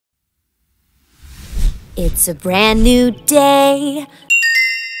It's a brand new day.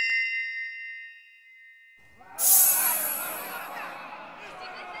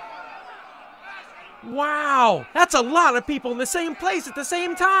 Wow, that's a lot of people in the same place at the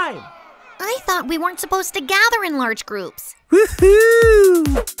same time. I thought we weren't supposed to gather in large groups.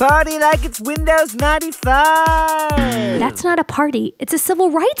 Woohoo! Party like it's Windows 95! That's not a party, it's a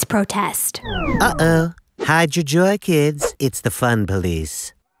civil rights protest. Uh-oh. Hide your joy, kids. It's the fun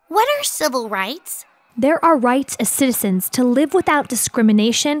police. What are civil rights? There are rights as citizens to live without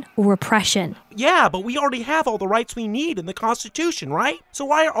discrimination or oppression. Yeah, but we already have all the rights we need in the Constitution, right? So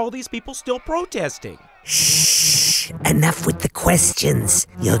why are all these people still protesting? Shh! Enough with the questions.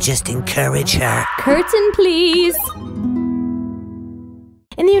 You'll just encourage her. Curtain, please!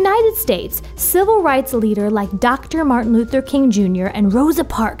 In the United States, civil rights leaders like Dr. Martin Luther King Jr. and Rosa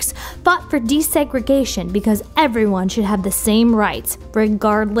Parks fought for desegregation because everyone should have the same rights,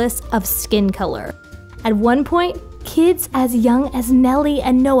 regardless of skin color. At one point, kids as young as Nellie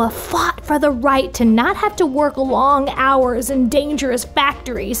and Noah fought for the right to not have to work long hours in dangerous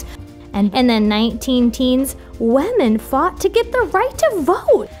factories. And in the 19-teens, women fought to get the right to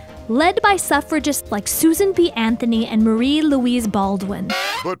vote, led by suffragists like Susan B. Anthony and Marie Louise Baldwin.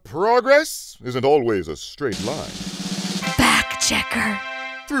 But progress isn't always a straight line. Factchecker.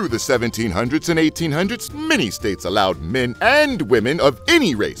 Through the 1700s and 1800s, many states allowed men and women of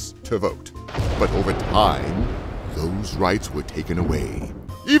any race to vote. But over time, those rights were taken away.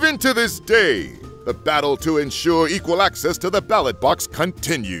 Even to this day, the battle to ensure equal access to the ballot box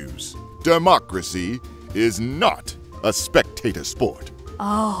continues. Democracy is not a spectator sport.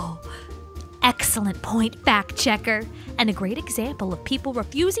 Oh, excellent point, Factchecker. And a great example of people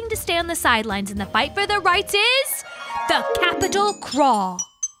refusing to stay on the sidelines in the fight for their rights is the Capitol Crawl.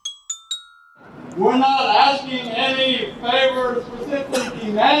 We're not asking any favors, we're simply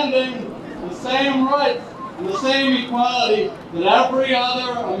demanding the same rights and the same equality that every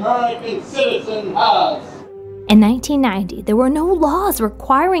other American citizen has. In 1990, there were no laws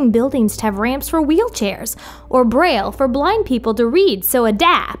requiring buildings to have ramps for wheelchairs or braille for blind people to read, so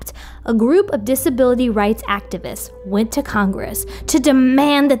ADAPT, a group of disability rights activists, went to Congress to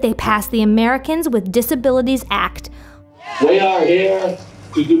demand that they pass the Americans with Disabilities Act. We are here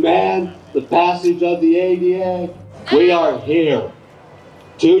to demand the passage of the ADA. We are here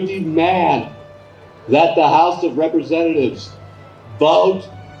to demand that the House of Representatives vote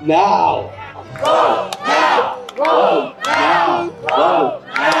now. Vote now! Vote now! Vote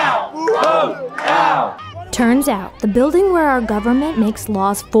now! Vote now! Turns out, the building where our government makes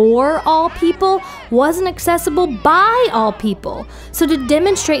laws for all people wasn't accessible by all people. So to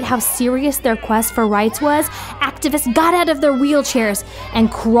demonstrate how serious their quest for rights was, activists got out of their wheelchairs and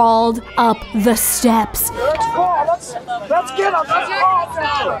crawled up the steps. Let's crawl. Let's get up. Let's crawl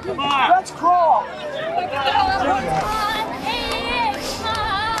down. Come on. Let's crawl.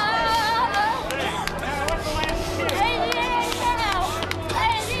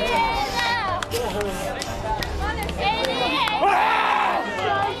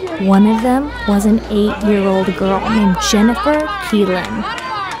 One of them was an 8-year-old girl named Jennifer Keelan.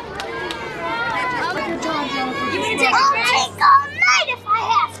 I'll take all night if I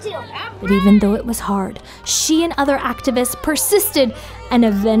have to. But even though it was hard, she and other activists persisted and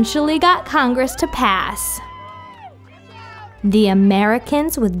eventually got Congress to pass the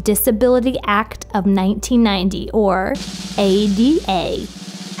Americans with Disability Act of 1990, or ADA.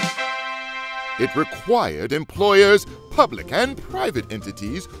 It required employers, public and private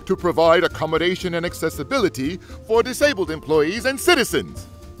entities to provide accommodation and accessibility for disabled employees and citizens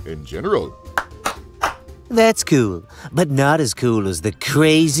in general. That's cool, but not as cool as the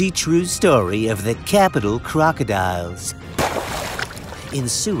crazy true story of the Capitol crocodiles. In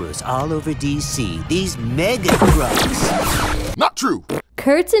sewers all over D.C., these mega crocs... Not true!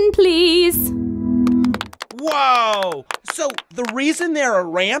 Curtain, please! Whoa! So the reason there are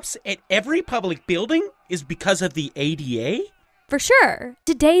ramps at every public building is because of the ADA? For sure.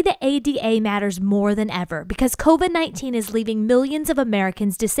 Today, the ADA matters more than ever because COVID-19 is leaving millions of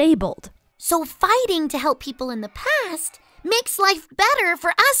Americans disabled. So fighting to help people in the past makes life better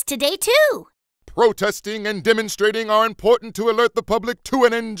for us today, too. Protesting and demonstrating are important to alert the public to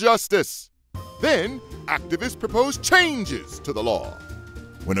an injustice. Then, activists propose changes to the law.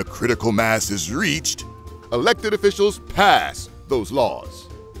 When a critical mass is reached, elected officials pass those laws.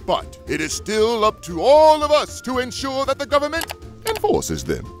 But it is still up to all of us to ensure that the government enforces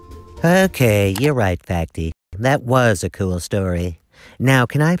them. Okay, you're right, Facty. That was a cool story. Now,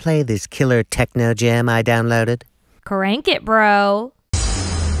 can I play this killer techno jam I downloaded? Crank it, bro.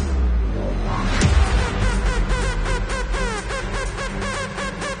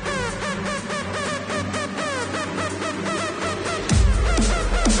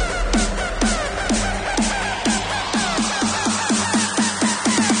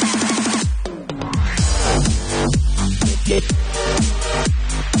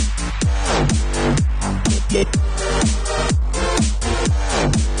 Yeah.